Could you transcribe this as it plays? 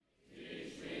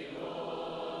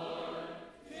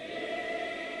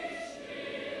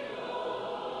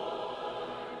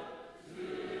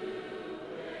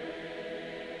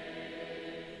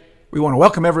We want to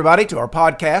welcome everybody to our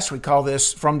podcast. We call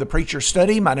this From the Preacher's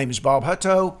Study. My name is Bob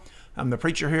Hutto. I'm the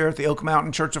preacher here at the Oak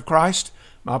Mountain Church of Christ.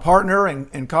 My partner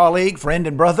and colleague, friend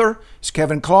and brother is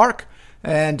Kevin Clark.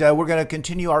 And we're going to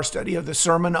continue our study of the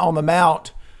Sermon on the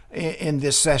Mount in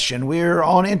this session. We're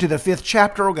on into the 5th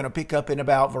chapter. We're going to pick up in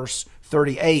about verse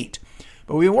 38.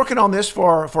 But we've been working on this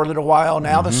for a little while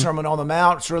now, the Sermon on the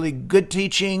Mount. It's really good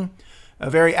teaching,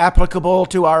 very applicable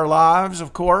to our lives,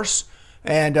 of course.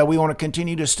 And we want to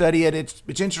continue to study it.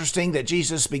 It's interesting that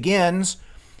Jesus begins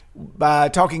by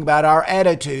talking about our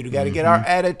attitude. We've got to get our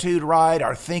attitude right,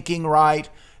 our thinking right,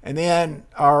 and then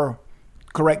our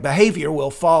correct behavior will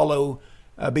follow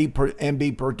be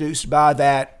produced by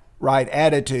that right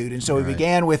attitude. And so we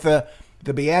began with the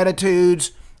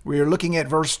Beatitudes. We are looking at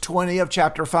verse 20 of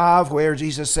chapter 5, where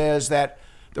Jesus says that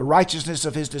the righteousness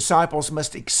of his disciples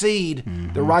must exceed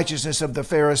the righteousness of the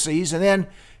Pharisees. And then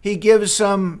he gives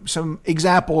some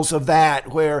examples of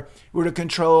that, where we're to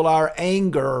control our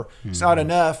anger. It's not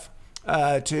enough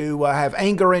to have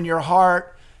anger in your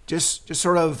heart. Just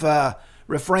sort of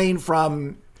refrain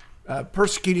from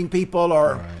persecuting people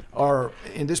or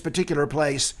in this particular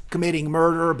place, committing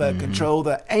murder, but control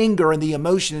the anger and the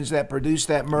emotions that produce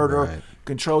that murder. Right.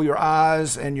 Control your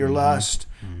eyes and your lust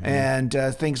and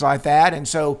things like that. And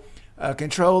so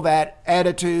control that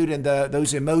attitude and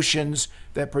those emotions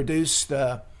that produce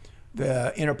the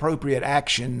inappropriate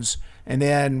actions. And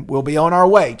then we'll be on our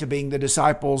way to being the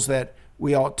disciples that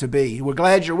we ought to be. We're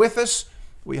glad you're with us.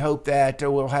 We hope that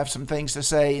we'll have some things to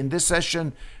say in this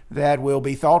session that will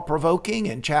be thought-provoking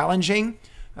and challenging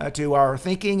to our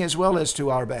thinking as well as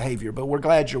to our behavior. But we're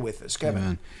glad you're with us, Kevin.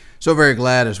 Amen. So very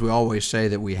glad, as we always say,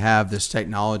 that we have this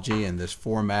technology and this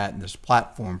format and this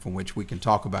platform from which we can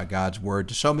talk about God's Word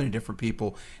to so many different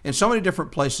people in so many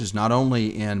different places, not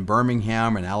only in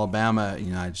Birmingham and Alabama,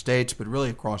 United States, but really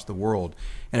across the world.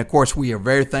 And of course, we are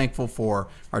very thankful for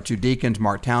our two deacons,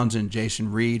 Mark Townsend and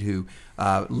Jason Reed, who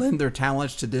lend their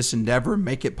talents to this endeavor,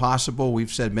 make it possible.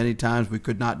 We've said many times we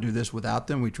could not do this without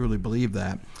them. We truly believe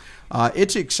that.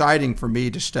 It's exciting for me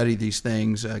to study these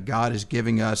things. God is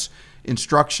giving us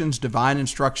instructions, divine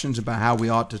instructions about how we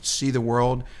ought to see the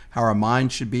world, how our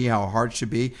mind should be, how our heart should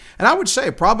be. And I would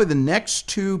say probably the next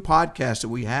two podcasts that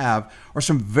we have are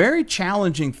some very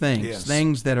challenging things,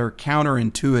 things that are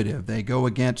counterintuitive. They go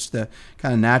against the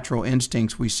kind of natural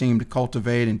instincts we seem to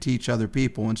cultivate and teach other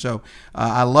people. And so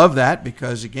I love that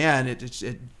because, again,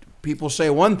 people say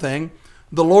one thing,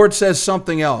 the Lord says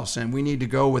something else, and we need to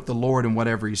go with the Lord and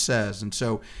whatever he says. And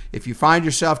so if you find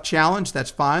yourself challenged,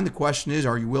 that's fine. The question is,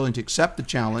 are you willing to accept the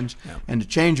challenge and to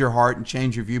change your heart and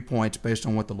change your viewpoints based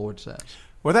on what the Lord says?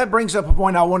 Well, that brings up a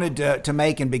point I wanted to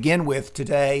make and begin with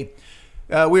today.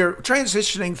 We're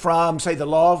transitioning from, say, the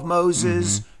law of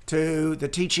Moses to the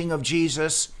teaching of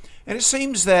Jesus. And it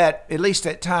seems that, at least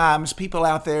at times, people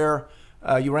out there,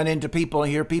 you run into people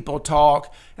and hear people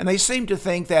talk, and they seem to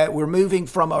think that we're moving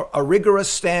from a rigorous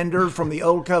standard from the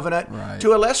Old Covenant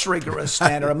to a less rigorous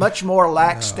standard, a much more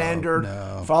lax standard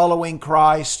following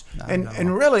Christ.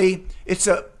 And really, it's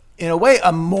in a way,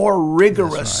 a more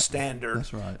rigorous standard.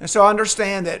 That's right. And so I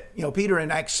understand that, Peter in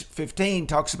Acts 15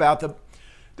 talks about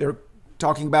they're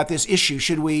talking about this issue.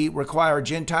 Should we require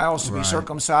Gentiles to be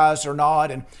circumcised or not?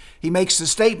 And he makes the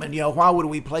statement, why would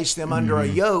we place them under a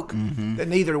yoke that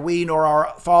neither we nor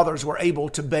our fathers were able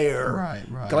to bear?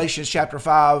 Right. Galatians chapter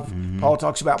 5, Paul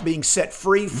talks about being set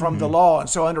free from the law. And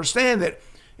so I understand that,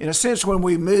 in a sense, when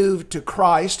we move to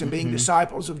Christ and being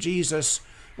disciples of Jesus,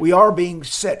 we are being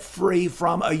set free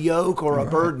from a yoke or a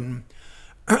burden.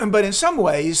 But in some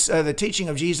ways, the teaching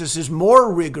of Jesus is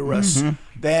more rigorous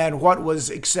than what was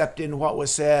accepted and what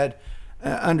was said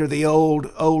under the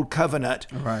old covenant.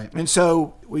 Right. And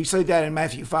so we say that in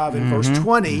Matthew 5 and verse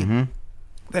 20,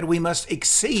 that we must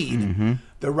exceed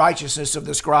the righteousness of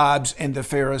the scribes and the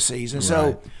Pharisees. And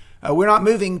so we're not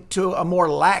moving to a more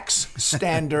lax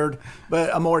standard,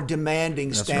 but a more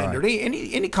demanding standard. Right.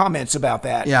 Any comments about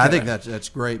that? Yeah, I think that's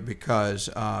great because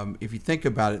if you think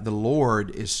about it, the Lord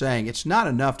is saying it's not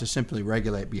enough to simply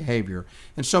regulate behavior.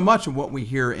 And so much of what we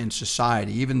hear in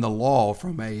society, even the law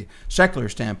from a secular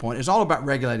standpoint, is all about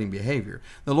regulating behavior.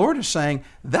 The Lord is saying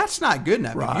that's not good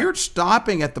enough. If you're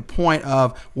stopping at the point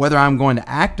of whether I'm going to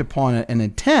act upon an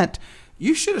intent,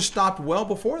 you should have stopped well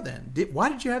before then. Why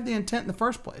did you have the intent in the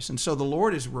first place? And so the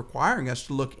Lord is requiring us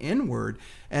to look inward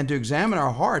and to examine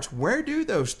our hearts. Where do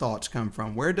those thoughts come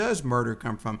from? Where does murder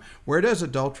come from? Where does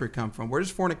adultery come from? Where does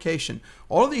fornication?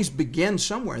 All of these begin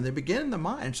somewhere, and they begin in the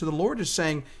mind. So the Lord is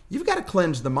saying, you've got to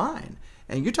cleanse the mind.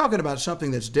 And you're talking about something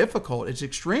that's difficult. It's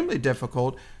extremely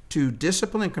difficult to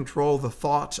discipline and control the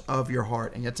thoughts of your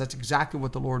heart. And yet that's exactly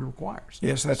what the Lord requires.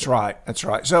 Yes, that's right. That's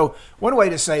right. So one way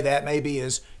to say that maybe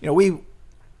is,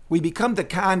 we become the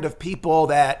kind of people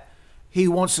that He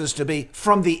wants us to be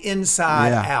from the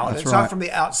inside out. It's not from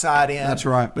the outside in. That's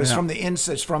right. But it's from the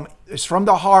inside. It's from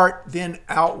the heart, then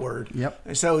outward. Yep.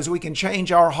 And so as we can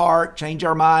change our heart, change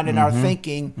our mind and our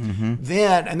thinking,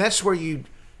 then, and that's where you,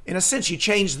 in a sense, you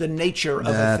change the nature of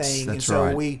a thing. That's and so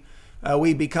right.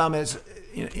 we become, as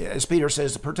Peter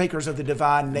says, the partakers of the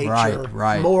divine nature,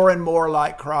 right. more and more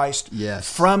like Christ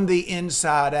Yes. from the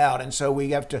inside out. And so we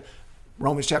have to,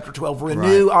 Romans chapter 12,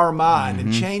 renew our mind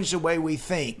and change the way we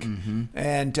think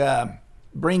and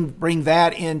bring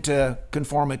that into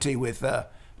conformity with the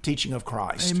teaching of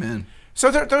Christ. Amen. So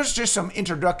there's just some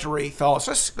introductory thoughts.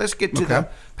 Let's get to the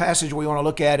passage we want to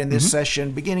look at in this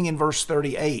session, beginning in verse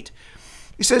 38.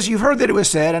 He says, "You've heard that it was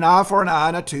said, an eye for an eye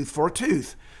and a tooth for a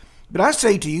tooth. But I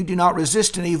say to you, do not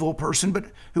resist an evil person, but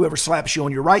whoever slaps you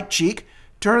on your right cheek,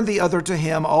 turn the other to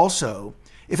him also.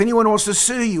 If anyone wants to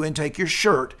sue you and take your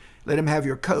shirt, let him have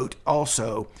your coat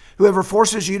also. Whoever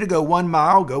forces you to go 1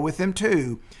 mile, go with him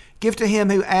 2. Give to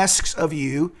him who asks of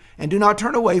you, and do not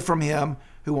turn away from him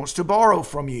who wants to borrow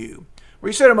from you." Well,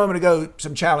 you said a moment ago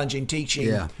some challenging teaching,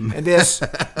 and this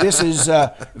is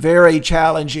very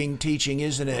challenging teaching,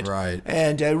 isn't it? Right.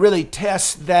 And really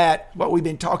tests that, what we've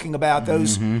been talking about,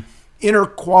 those inner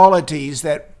qualities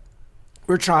that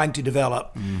we're trying to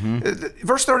develop.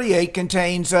 Verse 38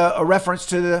 contains a reference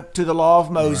to the law of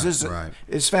Moses. Right.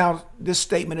 This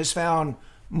statement is found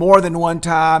more than one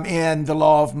time in the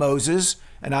law of Moses.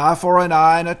 An eye for an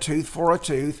eye and a tooth for a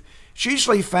tooth. It's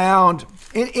usually found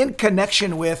in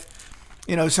connection with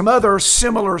some other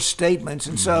similar statements.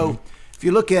 And so if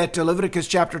you look at Leviticus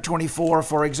chapter 24,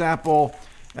 for example,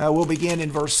 we'll begin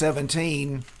in verse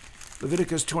 17.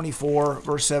 Leviticus 24,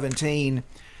 verse 17.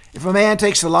 "If a man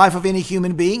takes the life of any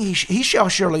human being, he shall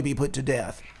surely be put to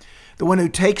death. The one who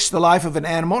takes the life of an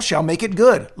animal shall make it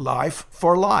good, life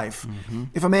for life.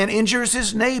 If a man injures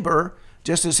his neighbor,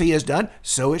 just as he has done,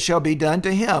 so it shall be done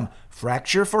to him.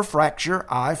 Fracture for fracture,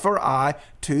 eye for eye,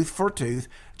 tooth for tooth.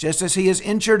 Just as he has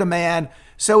injured a man,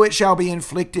 so it shall be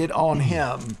inflicted on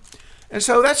him." And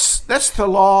so that's the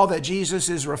law that Jesus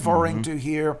is referring to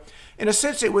here. In a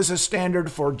sense, it was a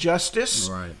standard for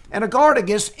justice and a guard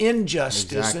against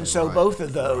injustice. Exactly, and so both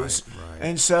of those.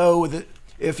 And so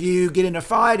if you get in a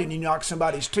fight and you knock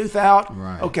somebody's tooth out,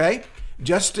 okay,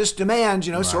 justice demands,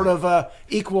 sort of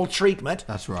equal treatment.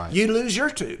 That's right. You lose your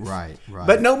tooth. Right.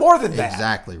 But no more than that.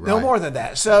 Exactly right. No more than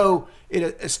that. So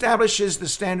it establishes the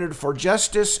standard for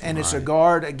justice, and it's a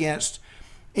guard against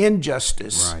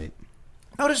injustice. Right.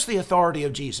 Notice the authority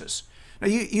of Jesus. Now,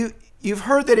 you've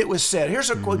heard that it was said. Here's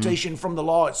a quotation from the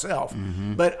law itself.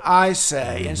 "But I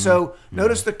say." And so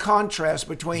notice the contrast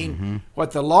between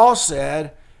what the law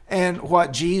said and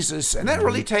what Jesus, and that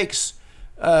really takes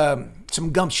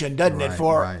some gumption, doesn't it?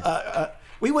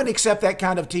 We wouldn't accept that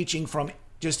kind of teaching from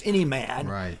just any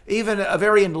man, even a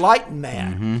very enlightened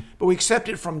man, but we accept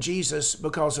it from Jesus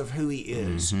because of who he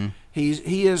is.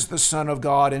 He is the Son of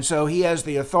God, and so he has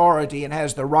the authority and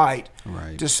has the right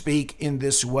to speak in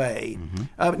this way.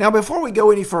 Now, before we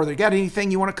go any further, got anything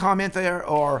you want to comment there?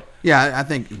 Or Yeah, I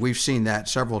think we've seen that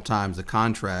several times, the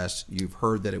contrast. You've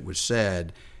heard that it was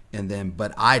said, and then,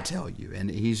 but I tell you, and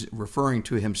he's referring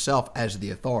to himself as the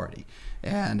authority.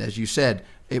 And as you said,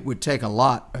 it would take a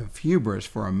lot of hubris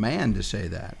for a man to say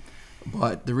that.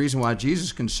 But the reason why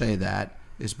Jesus can say that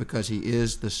is because he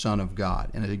is the Son of God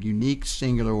in a unique,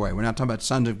 singular way. We're not talking about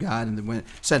sons of God in the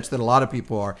sense that a lot of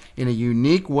people are. In a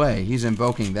unique way, he's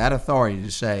invoking that authority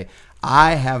to say,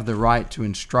 I have the right to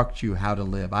instruct you how to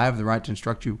live. I have the right to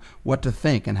instruct you what to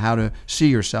think and how to see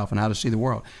yourself and how to see the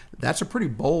world. That's a pretty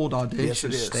bold,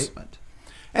 audacious statement.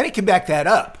 And he can back that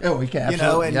up. Oh, he can,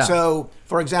 absolutely. So,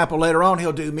 for example, later on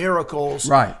he'll do miracles,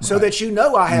 so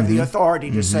that I have the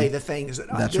authority to say the things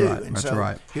that I do. Right. And That's so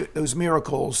right. Those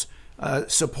miracles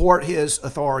support his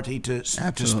authority to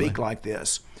speak like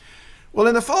this. Well,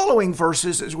 in the following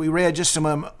verses, as we read just a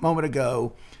moment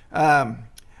ago,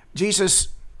 Jesus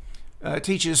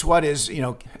teaches what is,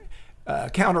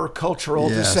 countercultural,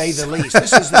 to say the least.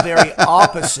 This is the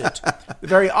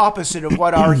very opposite of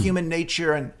what our human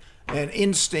nature and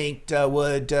instinct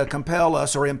would compel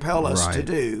us or impel us to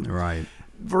do. Right.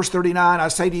 Verse 39, I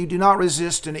say to you, do not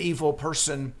resist an evil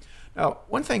person. Now,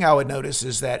 one thing I would notice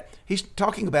is that he's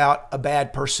talking about a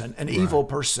bad person, an evil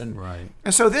person. Right.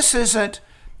 And so this isn't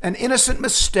an innocent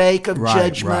mistake of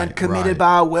judgment committed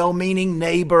by a well-meaning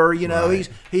neighbor. You know,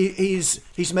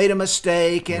 he's made a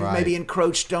mistake and maybe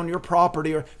encroached on your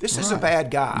property. Or this is a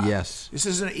bad guy. Yes, this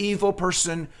is an evil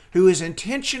person who is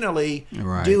intentionally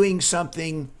doing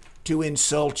something to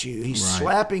insult you. He's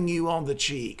slapping you on the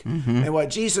cheek. And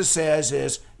what Jesus says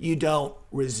is, you don't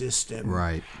resist him.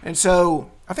 Right. And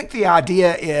so I think the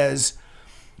idea is,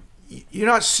 you're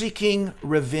not seeking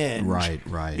revenge.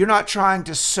 Right. You're not trying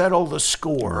to settle the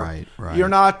score. Right. You're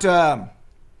not,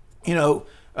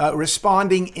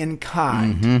 responding in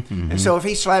kind. And so if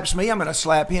he slaps me, I'm going to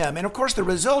slap him. And of course, the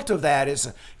result of that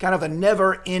is kind of a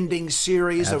never-ending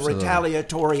series of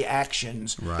retaliatory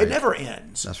actions. It never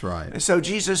ends. That's right. And so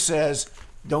Jesus says,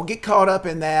 don't get caught up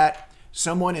in that.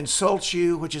 Someone insults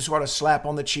you, which is what a slap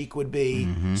on the cheek would be.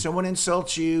 Someone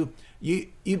insults you,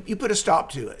 you put a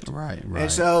stop to it. Right.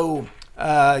 And so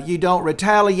you don't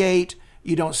retaliate.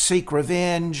 You don't seek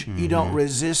revenge. You don't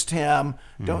resist him.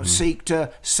 Don't seek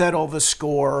to settle the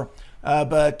score,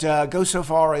 but go so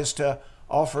far as to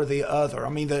offer the other. I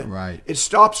mean, it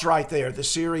stops right there. The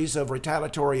series of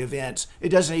retaliatory events, it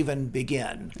doesn't even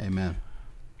begin. Amen.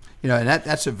 You know, and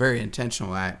that's a very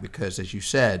intentional act because, as you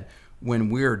said,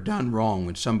 when we're done wrong,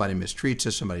 when somebody mistreats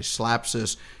us, somebody slaps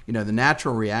us, you know, the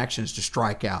natural reaction is to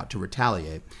strike out, to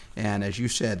retaliate. And as you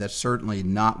said, that's certainly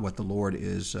not what the Lord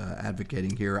is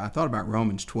advocating here. I thought about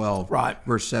Romans 12,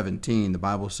 verse 17. The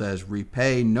Bible says,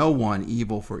 repay no one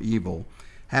evil for evil.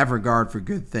 Have regard for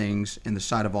good things in the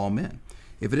sight of all men.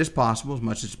 If it is possible, as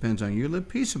much as depends on you, live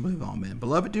peaceably with all men.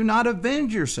 Beloved, do not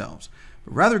avenge yourselves,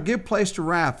 but rather give place to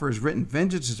wrath, for it is written,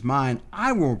 vengeance is mine,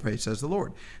 I will repay, says the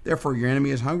Lord. Therefore, your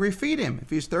enemy is hungry, feed him. If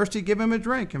he is thirsty, give him a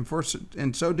drink, and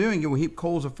in so doing, you will heap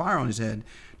coals of fire on his head.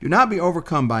 Do not be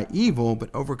overcome by evil, but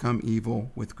overcome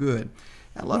evil with good.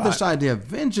 I love this idea of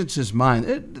vengeance is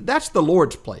mine. That's the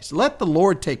Lord's place. Let the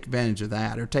Lord take advantage of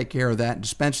that or take care of that and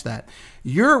dispense that.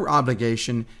 Your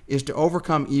obligation is to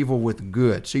overcome evil with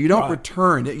good. So you don't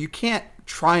return. You can't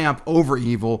triumph over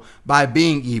evil by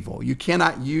being evil. You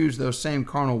cannot use those same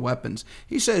carnal weapons.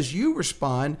 He says you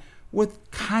respond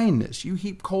with kindness. You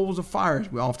heap coals of fire, as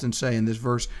we often say in this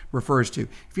verse refers to.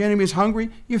 If your enemy is hungry,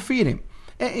 you feed him.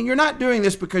 And you're not doing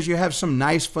this because you have some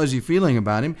nice fuzzy feeling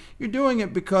about him. You're doing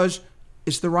it because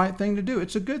it's the right thing to do.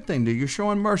 It's a good thing to do. You're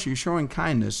showing mercy. You're showing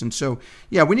kindness. And so,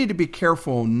 we need to be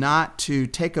careful not to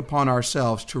take upon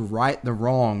ourselves to right the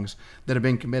wrongs that have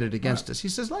been committed against us. He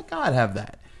says, let God have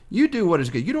that. You do what is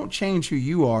good. You don't change who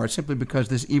you are simply because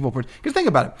this evil person. Because think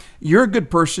about it. You're a good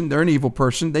person. They're an evil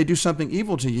person. They do something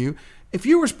evil to you. If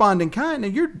you respond in kind,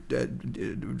 then you're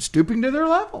stooping to their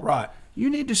level. Right. You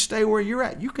need to stay where you're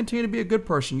at. You continue to be a good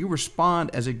person. You respond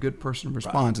as a good person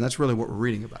responds. And that's really what we're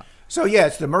reading about. So,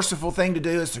 it's the merciful thing to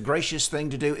do. It's the gracious thing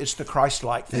to do. It's the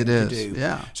Christ-like thing to do.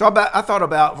 Yeah. So I thought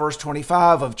about verse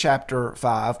 25 of chapter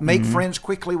 5. Make friends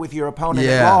quickly with your opponent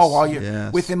in law while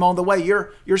you're with him on the way.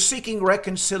 You're seeking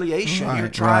reconciliation. You're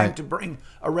trying to bring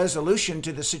a resolution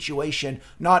to the situation,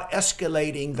 not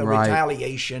escalating the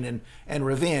retaliation and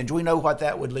revenge. We know what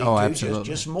that would lead to. Absolutely.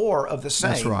 Just more of the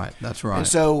same. That's right. And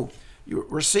so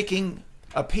we're seeking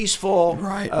a peaceful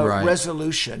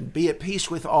resolution. Be at peace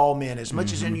with all men. As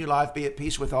much as in your life, be at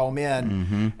peace with all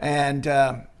men. And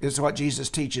is what Jesus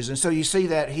teaches. And so you see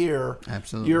that here.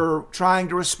 Absolutely. You're trying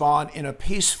to respond in a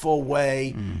peaceful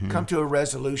way, come to a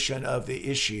resolution of the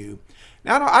issue.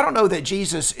 Now, I don't know that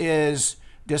Jesus is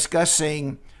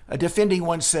discussing defending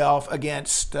oneself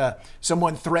against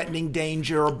someone threatening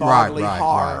danger or bodily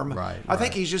harm. I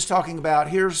think he's just talking about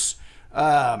here's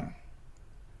a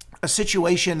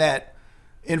situation that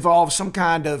involves some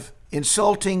kind of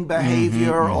insulting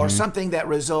behavior or something that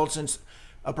results in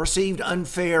a perceived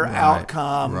unfair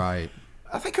outcome. I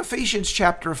think Ephesians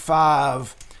chapter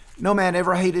 5, no man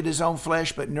ever hated his own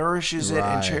flesh, but nourishes it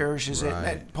and cherishes it.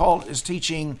 And Paul is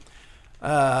teaching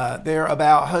there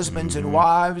about husbands and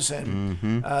wives,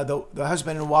 and the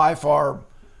husband and wife are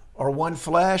one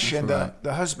flesh, and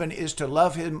the husband is to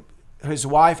love his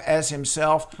wife as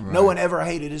himself. No one ever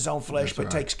hated his own flesh, but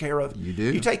takes care of you.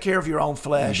 You take care of your own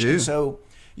flesh, and so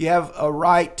you have a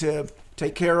right to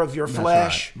take care of your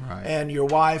flesh and your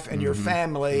wife and your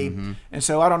family. And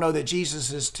so I don't know that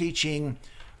Jesus is teaching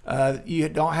you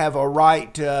don't have a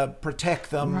right to protect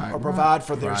them or provide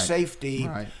for their safety.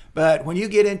 But when you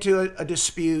get into a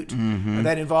dispute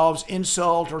that involves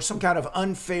insult or some kind of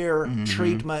unfair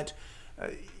treatment,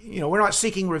 we're not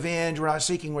seeking revenge. We're not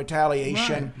seeking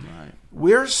retaliation.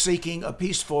 We're seeking a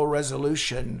peaceful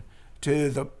resolution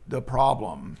to the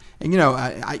problem. And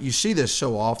you see this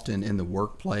so often in the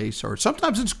workplace or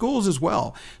sometimes in schools as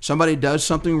well. Somebody does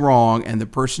something wrong and the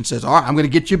person says, all right, I'm going to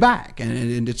get you back.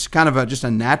 And it's kind of just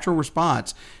a natural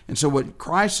response. And so what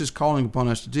Christ is calling upon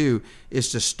us to do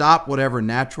is to stop whatever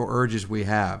natural urges we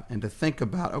have and to think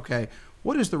about, okay,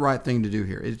 what is the right thing to do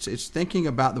here? It's thinking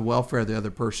about the welfare of the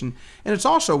other person. And it's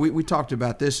also, we talked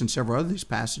about this in several other these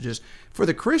passages, for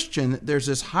the Christian, there's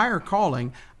this higher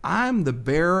calling. I'm the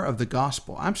bearer of the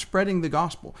gospel. I'm spreading the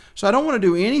gospel. So I don't want to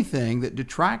do anything that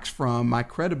detracts from my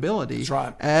credibility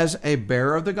as a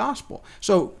bearer of the gospel.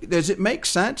 So does it make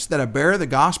sense that a bearer of the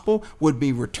gospel would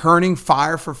be returning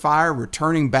fire for fire,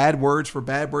 returning bad words for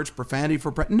bad words, profanity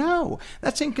for no,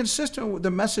 that's inconsistent with the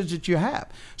message that you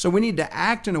have. So we need to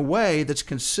act in a way that's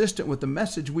consistent with the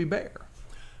message we bear.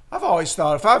 I've always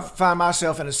thought if I find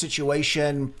myself in a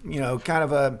situation, kind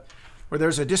of where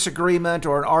there's a disagreement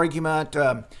or an argument,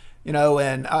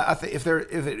 and I think if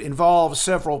it involves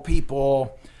several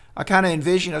people, I kind of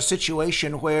envision a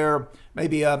situation where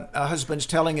maybe a husband's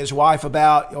telling his wife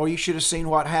about, you should have seen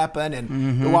what happened,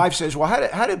 and the wife says, well,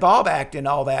 how did Bob act in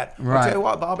all that? Right. I'll tell you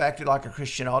what, Bob acted like a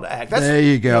Christian ought to act. There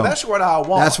you go. That's what I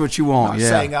want. That's what you want. I'm not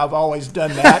saying I've always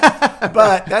done that,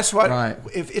 but that's what. Right.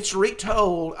 If it's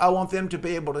retold, I want them to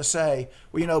be able to say,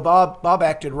 well, Bob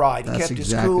acted right. He kept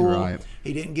his cool. Right.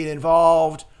 He didn't get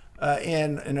involved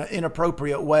in an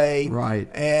inappropriate way. Right.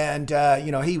 And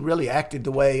he really acted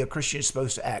the way a Christian is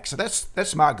supposed to act. So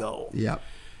that's my goal. Yeah.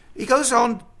 He goes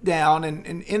on down, and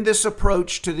in this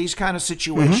approach to these kind of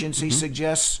situations, he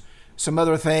suggests some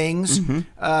other things.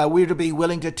 We're to be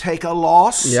willing to take a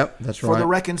loss for the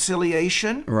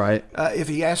reconciliation. Right. If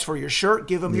he asks for your shirt,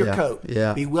 give him your coat.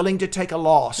 Yeah. Be willing to take a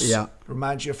loss. Yeah.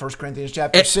 Reminds you of 1 Corinthians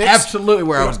chapter 6. Absolutely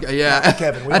where I was going. Yeah.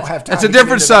 Kevin, we don't have time. That's a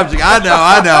different subject. I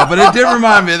know, but it did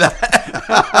remind me of that.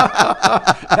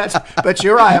 But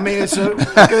you're right. I mean, it's a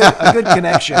good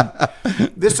connection.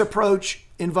 This approach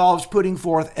involves putting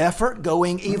forth effort,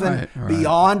 going even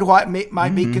beyond what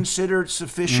might be considered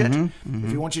sufficient.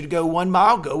 If he wants you to go 1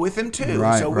 mile, go with him too.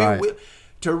 We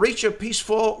to reach a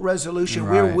peaceful resolution,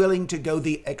 we're willing to go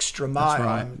the extra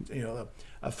mile.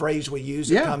 A phrase we use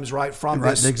that comes right from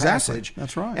this passage.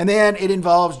 That's right. And then it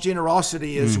involves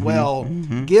generosity as well.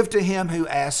 Give to him who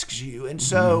asks you. And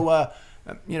so,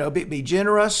 be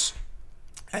generous,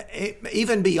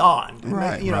 even beyond.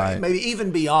 Maybe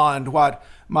even beyond what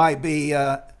might be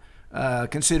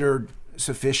considered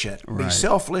sufficient. Right. Be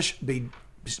selfless,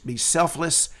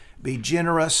 be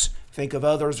generous, think of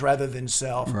others rather than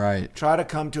self. Right. Try to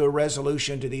come to a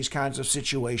resolution to these kinds of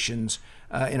situations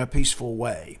in a peaceful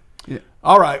way. Yeah.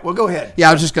 All right, well, go ahead.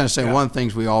 Yeah, I was just going to say one of the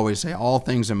things we always say, all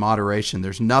things in moderation.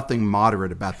 There's nothing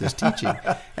moderate about this teaching.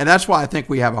 And that's why I think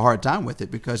we have a hard time with it,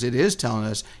 because it is telling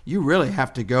us you really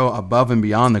have to go above and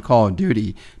beyond the call of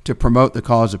duty to promote the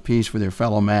cause of peace with your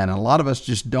fellow man. And a lot of us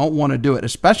just don't want to do it,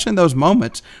 especially in those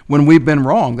moments when we've been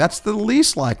wrong. That's the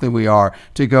least likely we are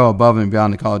to go above and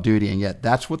beyond the call of duty. And yet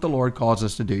that's what the Lord calls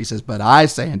us to do. He says, but I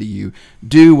say unto you,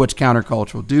 do what's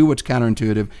countercultural, do what's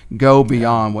counterintuitive, go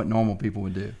beyond what normal people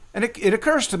would do. And it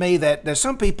occurs to me that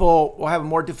some people will have a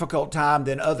more difficult time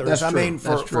than others. That's true. I mean,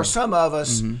 for some of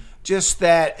us, just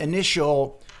that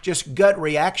initial gut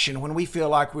reaction when we feel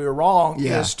like we were wrong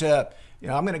is to,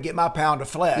 I'm going to get my pound of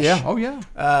flesh. Yeah. Oh, yeah.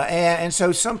 And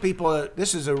so some people,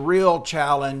 this is a real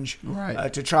challenge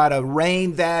to try to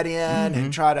rein that in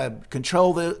and try to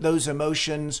control those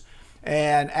emotions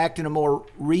and act in a more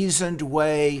reasoned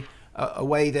way, a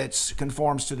way that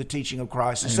conforms to the teaching of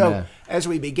Christ. And so as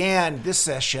we began this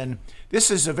session, this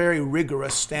is a very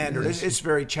rigorous standard. It's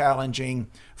very challenging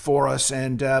for us.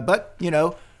 And but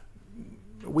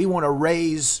we want to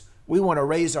raise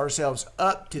ourselves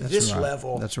up to this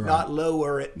level, not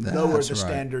lower the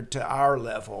standard to our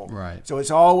level. Right. So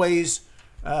it's always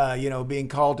being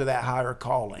called to that higher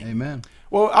calling. Amen.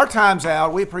 Well, our time's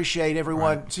out. We appreciate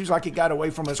everyone. Right. Seems like it got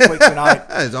away from us quick tonight.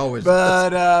 As always.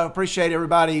 But appreciate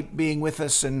everybody being with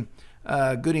us, and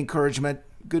good encouragement,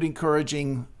 good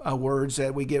encouraging words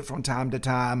that we get from time to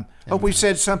time. Amen. Hope we've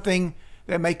said something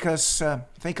that make us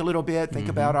think a little bit, think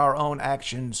about our own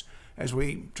actions as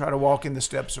we try to walk in the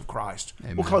steps of Christ.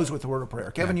 Amen. We'll close with a word of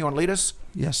prayer. Kevin, you want to lead us?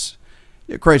 Yes.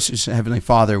 Gracious Heavenly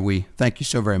Father, we thank you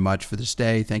so very much for this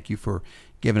day. Thank you for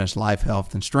giving us life,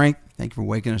 health, and strength. Thank you for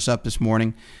waking us up this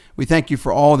morning. We thank you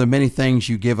for all the many things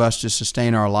you give us to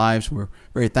sustain our lives. We're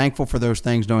very thankful for those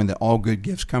things, knowing that all good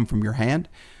gifts come from your hand.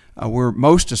 We're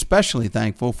most especially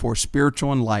thankful for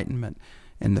spiritual enlightenment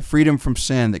and the freedom from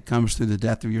sin that comes through the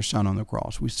death of your Son on the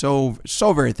cross. We're so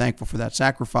very thankful for that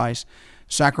sacrifice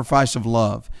of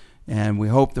love. And we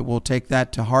hope that we'll take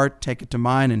that to heart, take it to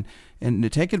mind, and to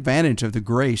take advantage of the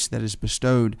grace that is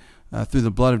bestowed through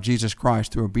the blood of Jesus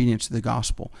Christ, through obedience to the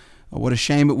gospel. What a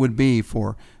shame it would be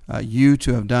for you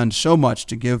to have done so much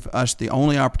to give us the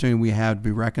only opportunity we have to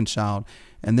be reconciled,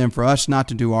 and then for us not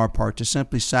to do our part to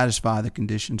simply satisfy the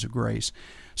conditions of grace.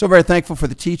 So very thankful for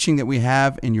the teaching that we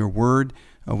have in your word.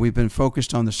 We've been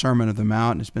focused on the Sermon of the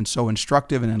Mount. It's been so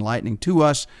instructive and enlightening to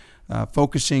us,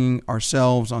 focusing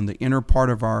ourselves on the inner part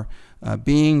of our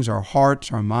beings, our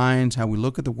hearts, our minds, how we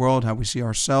look at the world, how we see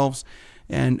ourselves.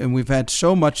 And we've had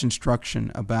so much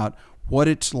instruction about what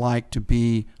it's like to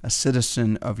be a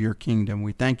citizen of your kingdom.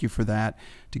 We thank you for that,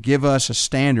 to give us a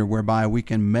standard whereby we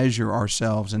can measure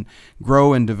ourselves and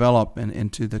grow and develop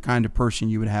into the kind of person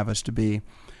you would have us to be.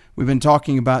 We've been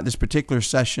talking about this particular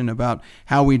session about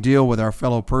how we deal with our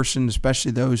fellow person,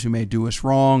 especially those who may do us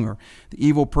wrong, or the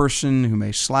evil person who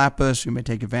may slap us, who may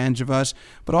take advantage of us,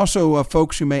 but also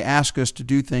folks who may ask us to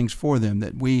do things for them,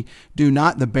 that we do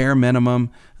not the bare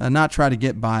minimum, not try to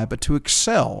get by, but to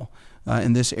excel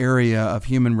in this area of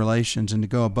human relations and to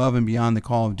go above and beyond the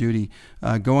call of duty,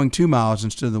 going 2 miles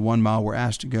instead of the 1 mile we're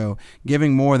asked to go,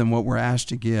 giving more than what we're asked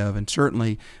to give, and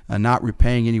certainly not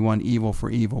repaying anyone evil for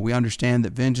evil. We understand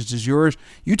that vengeance is yours.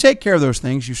 You take care of those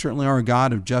things. You certainly are a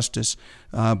God of justice,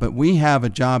 but we have a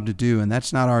job to do, and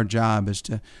that's not our job, is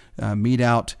to mete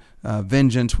out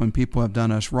vengeance when people have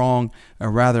done us wrong.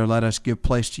 Rather, let us give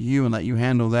place to you and let you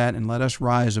handle that, and let us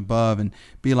rise above and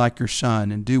be like your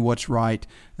Son and do what's right,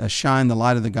 shine the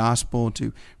light of the gospel,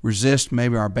 to resist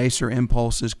maybe our baser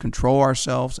impulses, control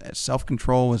ourselves.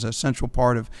 Self-control is a central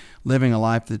part of living a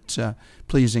life that's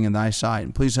pleasing in thy sight.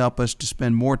 And please help us to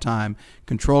spend more time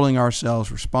controlling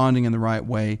ourselves, responding in the right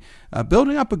way,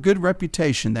 building up a good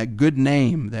reputation, that good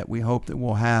name that we hope that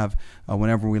we'll have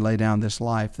whenever we lay down this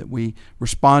life, that we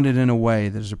responded in a way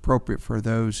that is appropriate for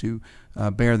those who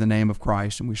bear the name of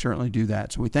Christ, and we certainly do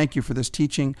that. So we thank you for this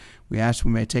teaching. We ask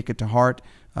we may take it to heart,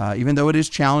 even though it is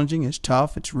challenging, it's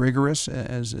tough, it's rigorous,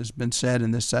 as has been said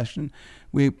in this session.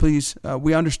 We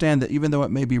understand that even though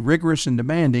it may be rigorous and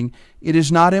demanding, it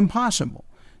is not impossible.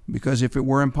 Because if it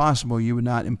were impossible, you would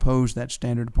not impose that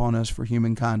standard upon us for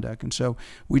human conduct. And so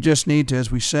we just need to,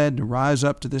 as we said, to rise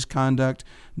up to this conduct,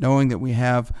 knowing that we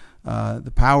have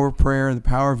the power of prayer, the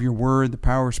power of your word, the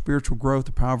power of spiritual growth,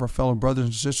 the power of our fellow brothers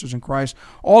and sisters in Christ,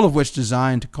 all of which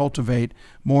designed to cultivate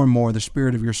more and more the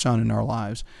Spirit of your Son in our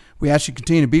lives. We ask you to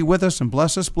continue to be with us and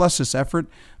bless us. Bless this effort,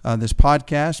 this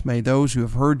podcast. May those who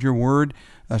have heard your word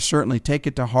certainly take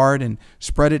it to heart and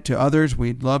spread it to others.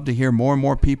 We'd love to hear more and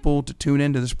more people to tune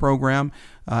into this program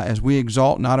as we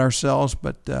exalt not ourselves,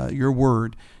 but your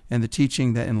word and the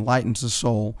teaching that enlightens the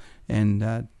soul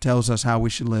and tells us how we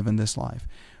should live in this life.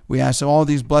 We ask all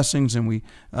these blessings, and we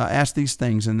ask these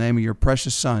things in the name of your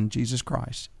precious Son, Jesus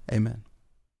Christ. Amen.